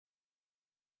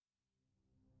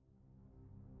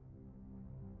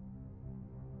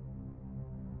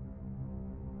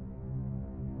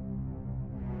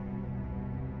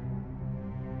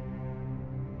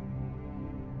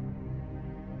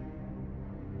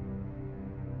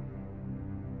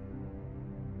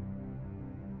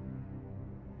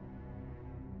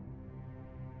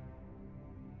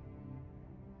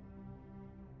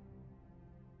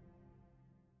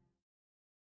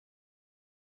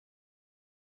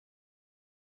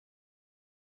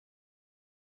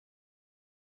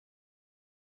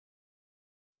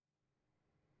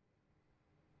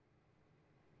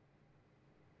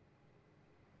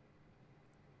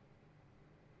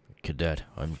Cadet,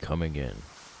 I'm coming in.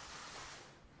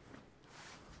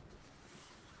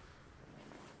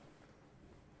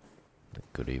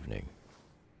 Good evening.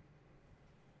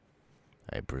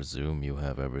 I presume you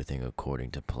have everything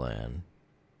according to plan.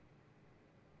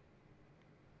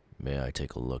 May I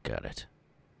take a look at it?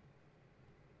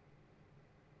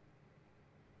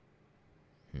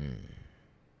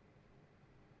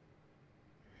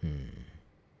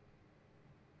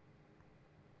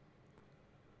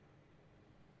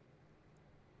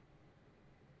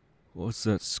 What's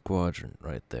that squadron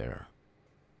right there?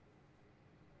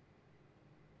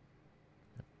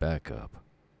 Backup.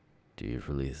 Do you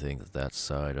really think that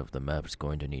side of the map's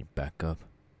going to need backup?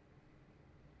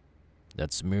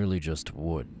 That's merely just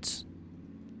woods.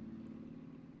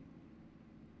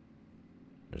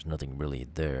 There's nothing really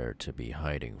there to be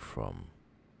hiding from,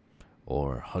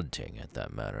 or hunting at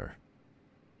that matter.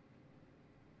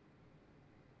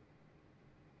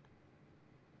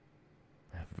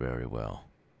 Very well.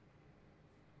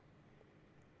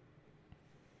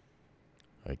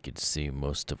 I could see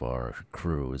most of our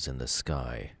crews in the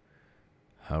sky.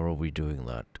 How are we doing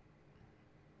that?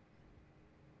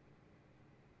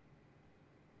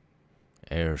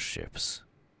 Airships.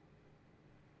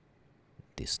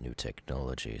 This new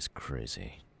technology is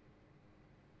crazy.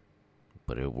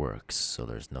 But it works, so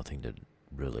there's nothing to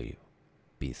really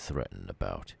be threatened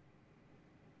about.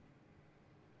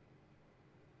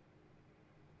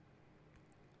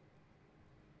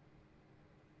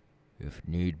 If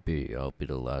need be, I'll be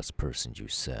the last person you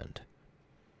send.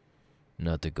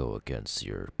 Not to go against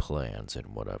your plans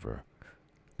and whatever,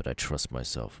 but I trust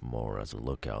myself more as a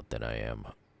lookout than I am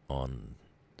on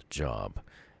the job.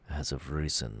 As of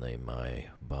recently, my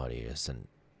body isn't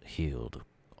healed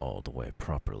all the way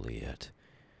properly yet.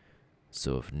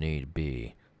 So if need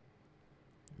be,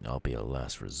 I'll be a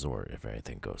last resort if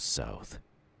anything goes south.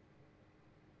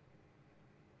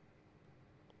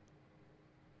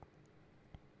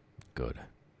 Good.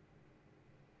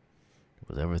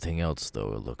 With everything else,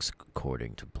 though, it looks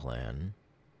according to plan.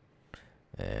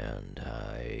 And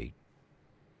I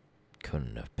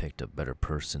couldn't have picked a better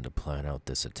person to plan out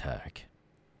this attack.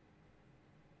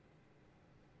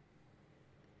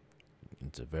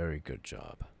 It's a very good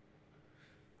job.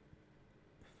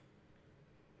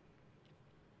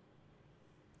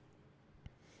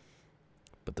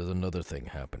 But there's another thing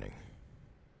happening.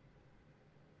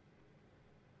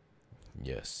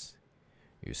 Yes.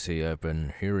 You see, I've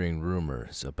been hearing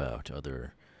rumors about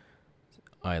other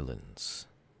islands,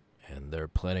 and they're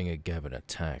planning a Gavin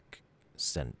attack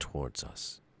sent towards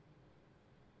us.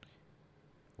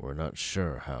 We're not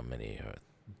sure how many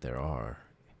there are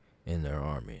in their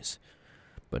armies,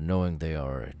 but knowing they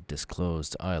are a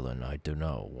disclosed island, I do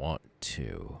not want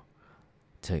to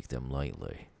take them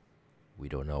lightly. We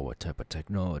don't know what type of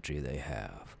technology they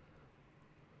have.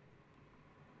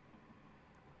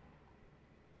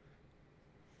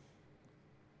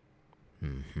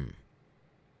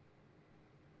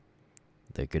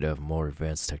 They could have more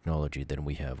advanced technology than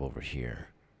we have over here,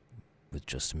 with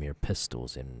just mere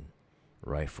pistols and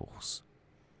rifles.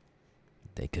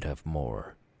 They could have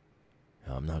more.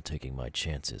 I'm not taking my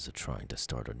chances of trying to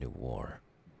start a new war.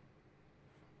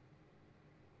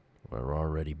 We're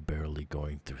already barely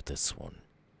going through this one.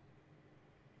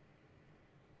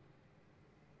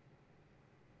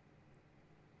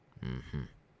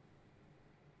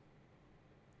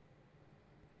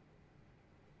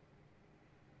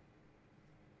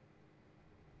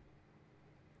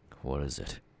 What is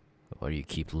it? Why do you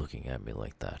keep looking at me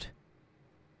like that?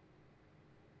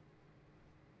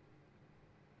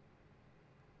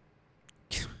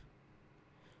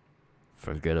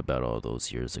 Forget about all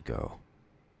those years ago.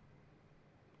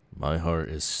 My heart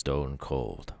is stone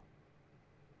cold.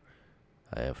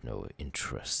 I have no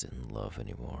interest in love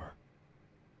anymore.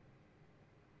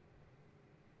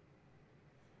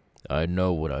 I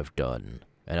know what I've done,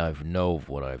 and I know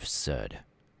what I've said.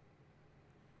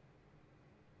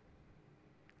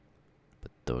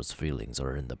 But those feelings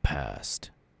are in the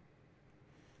past.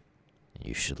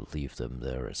 You should leave them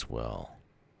there as well.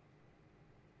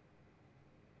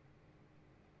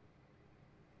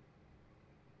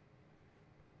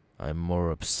 I'm more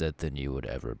upset than you would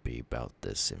ever be about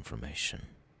this information.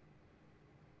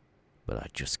 But I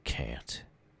just can't.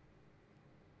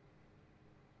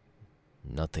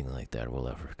 Nothing like that will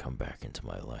ever come back into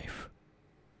my life.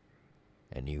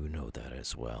 And you know that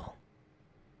as well.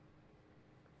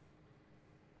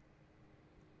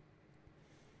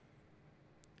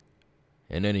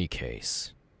 In any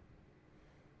case,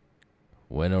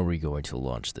 when are we going to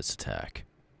launch this attack?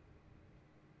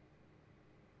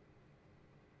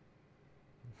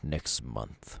 Next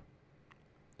month.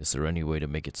 Is there any way to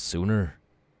make it sooner?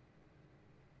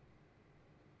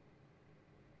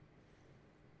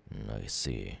 I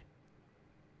see.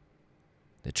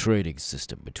 The trading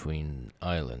system between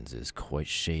islands is quite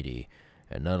shady,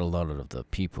 and not a lot of the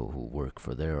people who work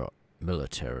for their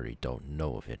military don't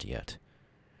know of it yet.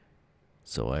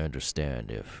 So I understand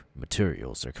if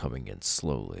materials are coming in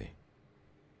slowly.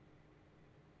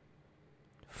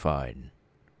 Fine,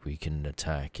 we can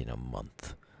attack in a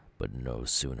month, but no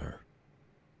sooner.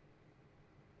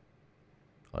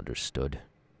 Understood,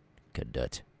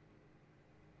 Cadet?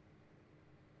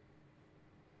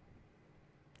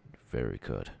 Very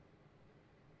good.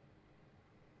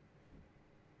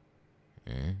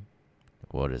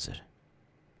 What is it?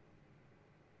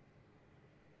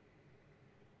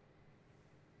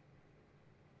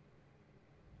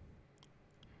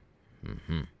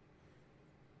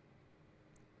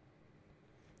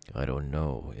 I don't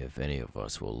know if any of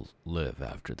us will live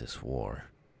after this war.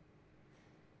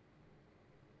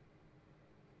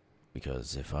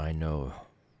 Because if I know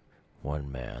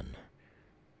one man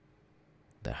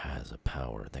that has a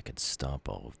power that can stop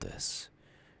all of this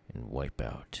and wipe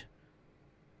out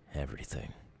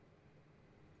everything,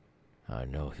 I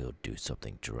know he'll do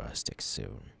something drastic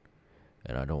soon,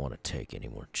 and I don't want to take any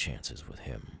more chances with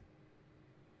him.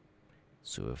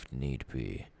 So if need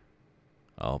be,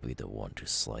 I'll be the one to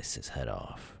slice his head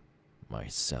off,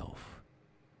 myself.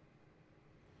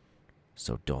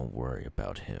 So don't worry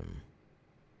about him.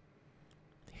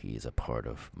 He's a part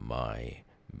of my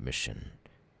mission,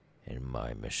 and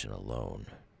my mission alone.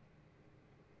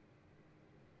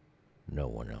 No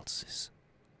one else's.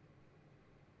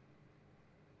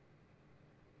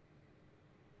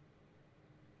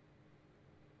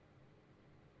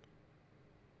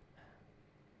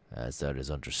 As that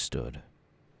is understood,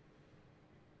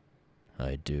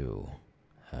 I do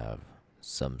have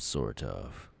some sort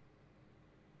of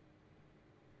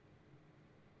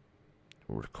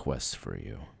request for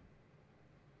you.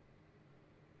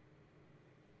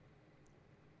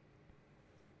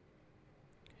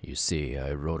 You see,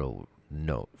 I wrote a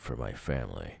note for my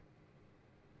family,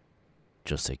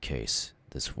 just in case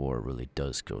this war really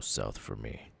does go south for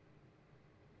me.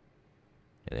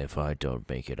 And if I don't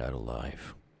make it out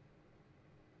alive,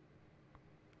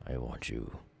 I want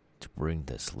you to bring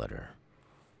this letter,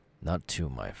 not to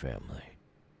my family,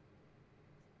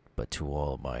 but to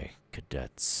all my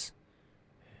cadets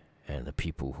and the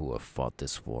people who have fought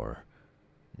this war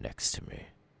next to me.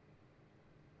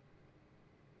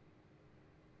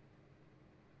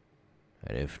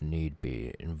 And if need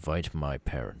be, invite my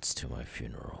parents to my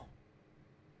funeral.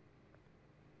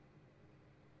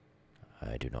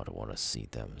 I do not want to see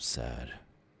them sad.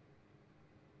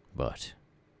 But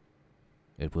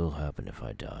it will happen if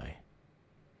I die.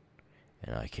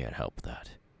 And I can't help that.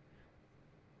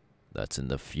 That's in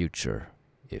the future,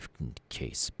 if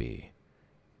case be.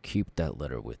 Keep that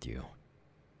letter with you.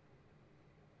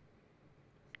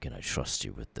 Can I trust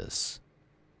you with this?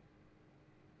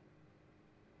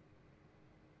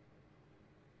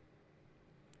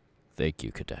 Thank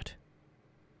you, Cadet.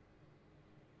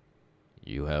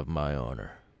 You have my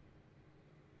honor.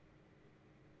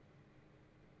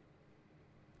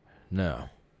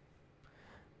 Now,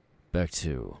 back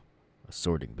to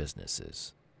assorting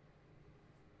businesses.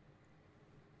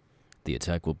 The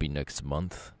attack will be next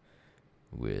month,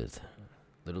 with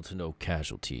little to no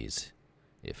casualties.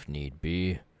 If need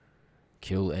be,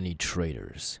 kill any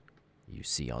traitors you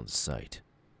see on site.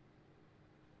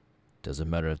 Doesn't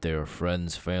matter if they are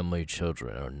friends, family,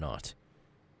 children, or not.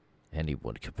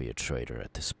 Anyone could be a traitor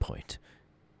at this point,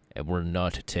 and we're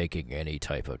not taking any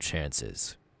type of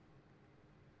chances.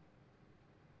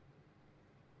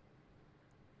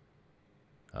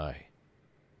 Aye.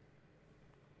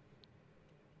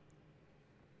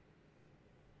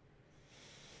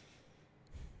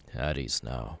 At ease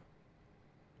now.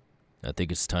 I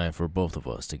think it's time for both of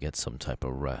us to get some type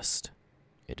of rest.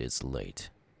 It is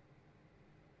late.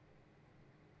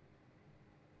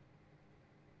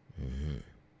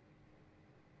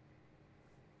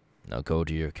 Now go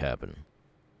to your cabin.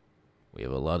 We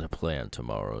have a lot of planned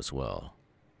tomorrow as well.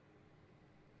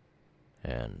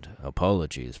 And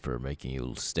apologies for making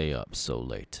you stay up so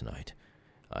late tonight.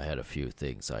 I had a few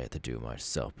things I had to do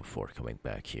myself before coming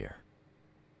back here.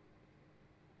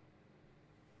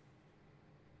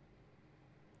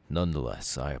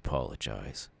 Nonetheless, I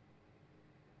apologize.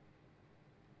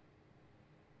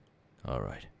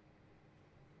 Alright.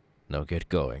 Now get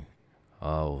going.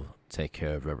 I'll take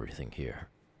care of everything here.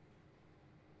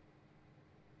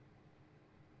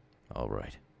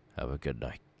 Alright. Have a good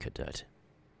night, Cadet.